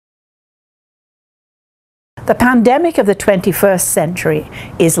The pandemic of the 21st century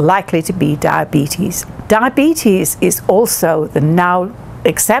is likely to be diabetes. Diabetes is also now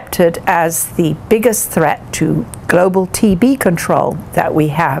accepted as the biggest threat to global TB control that we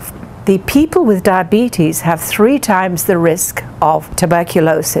have. The people with diabetes have 3 times the risk of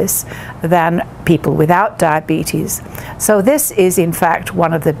tuberculosis than people without diabetes. So this is in fact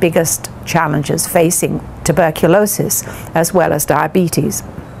one of the biggest challenges facing tuberculosis as well as diabetes.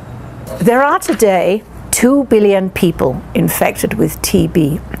 There are today 2 billion people infected with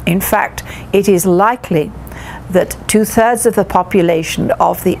TB. In fact, it is likely that 2/3 of the population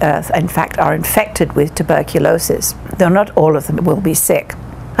of the earth, in fact, are infected with tuberculosis, though not all of them will be sick.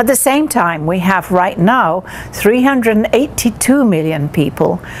 At the same time, we have right now 382 million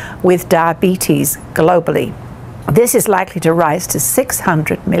people with diabetes globally. This is likely to rise to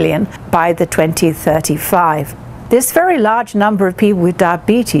 600 million by the 2035. This very large number of people with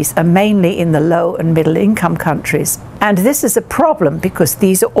diabetes are mainly in the low and middle income countries. And this is a problem because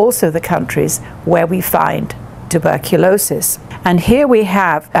these are also the countries where we find tuberculosis. And here we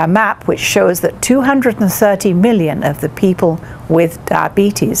have a map which shows that 230 million of the people with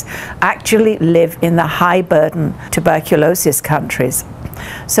diabetes actually live in the high burden tuberculosis countries.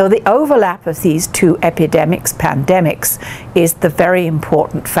 So the overlap of these two pandemics, is the very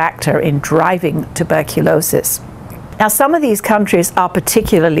important factor in driving tuberculosis. Now, some of these countries are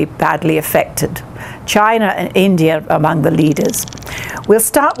particularly badly affected. China and India among the leaders. We'll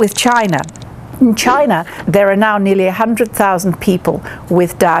start with China. In China, there are now nearly 100,000 people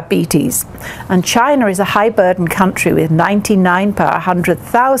with diabetes. And China is a high-burden country with 99 per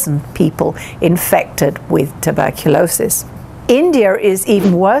 100,000 people infected with tuberculosis. India is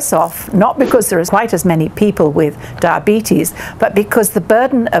even worse off, not because there are quite as many people with diabetes, but because the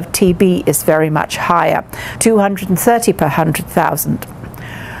burden of TB is very much higher, 230 per 100,000.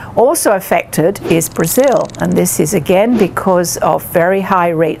 Also affected is Brazil, and this is again because of very high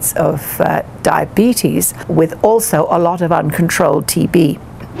rates of diabetes, with also a lot of uncontrolled TB.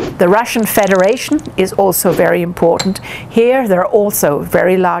 The Russian Federation is also very important. Here there are also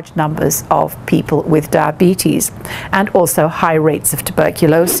very large numbers of people with diabetes and also high rates of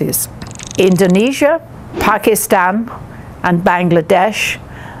tuberculosis. Indonesia, Pakistan and Bangladesh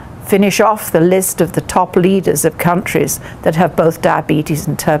finish off the list of the top leaders of countries that have both diabetes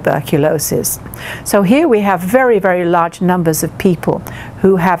and tuberculosis. So here we have very, very large numbers of people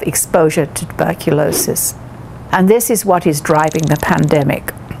who have exposure to tuberculosis. And this is what is driving the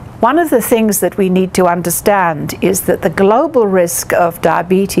pandemic. One of the things that we need to understand is that the global risk of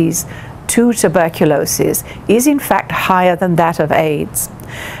diabetes to tuberculosis is in fact higher than that of AIDS.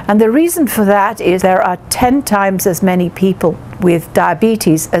 And the reason for that is there are 10 times as many people with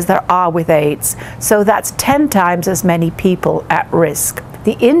diabetes as there are with AIDS. So that's 10 times as many people at risk.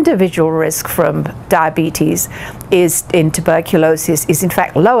 The individual risk from diabetes in tuberculosis is in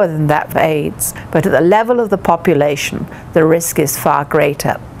fact lower than that of AIDS, but at the level of the population, the risk is far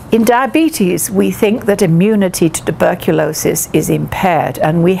greater. In diabetes, we think that immunity to tuberculosis is impaired,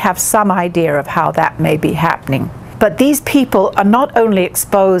 and we have some idea of how that may be happening. But these people are not only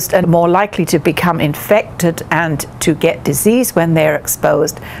exposed and more likely to become infected and to get disease when they're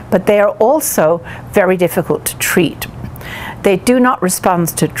exposed, but they are also very difficult to treat. They do not respond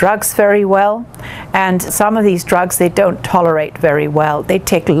to drugs very well, and some of these drugs they don't tolerate very well. They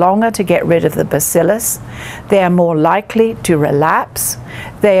take longer to get rid of the bacillus. They are more likely to relapse.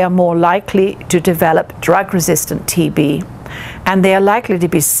 They are more likely to develop drug-resistant TB. And they are likely to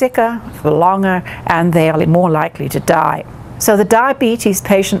be sicker for longer, and they are more likely to die. So the diabetes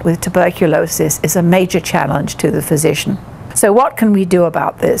patient with tuberculosis is a major challenge to the physician. So what can we do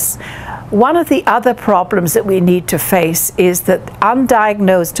about this? One of the other problems that we need to face is that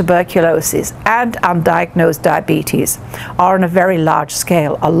undiagnosed tuberculosis and undiagnosed diabetes are on a very large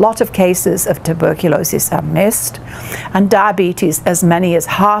scale. A lot of cases of tuberculosis are missed, and diabetes, as many as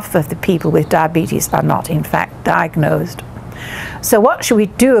half of the people with diabetes are not in fact diagnosed. So what should we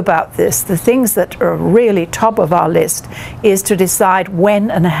do about this? The things that are really top of our list is to decide when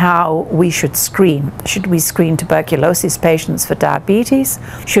and how we should screen. Should we screen tuberculosis patients for diabetes?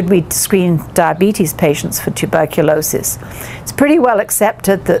 Should we screen diabetes patients for tuberculosis? It's pretty well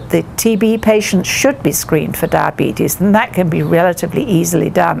accepted that the TB patients should be screened for diabetes, and that can be relatively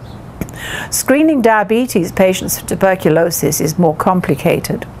easily done. Screening diabetes patients for tuberculosis is more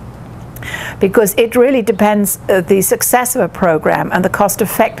complicated, because it really depends, the success of a program and the cost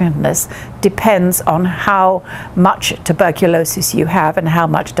effectiveness depends on how much tuberculosis you have and how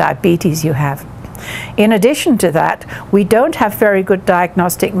much diabetes you have. In addition to that, we don't have very good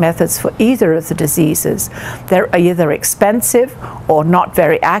diagnostic methods for either of the diseases. They're either expensive or not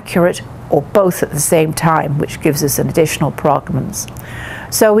very accurate, or both at the same time, which gives us an additional problems.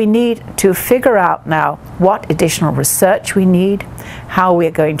 So we need to figure out now what additional research we need, how we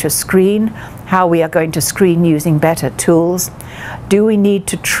are going to screen, how we are going to screen using better tools. Do we need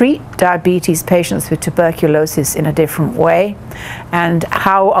to treat diabetes patients with tuberculosis in a different way? And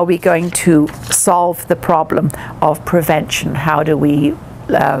how are we going to solve the problem of prevention? How do we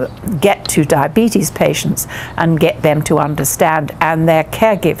get to diabetes patients and get them to understand, and their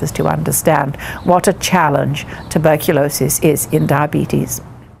caregivers to understand, what a challenge tuberculosis is in diabetes?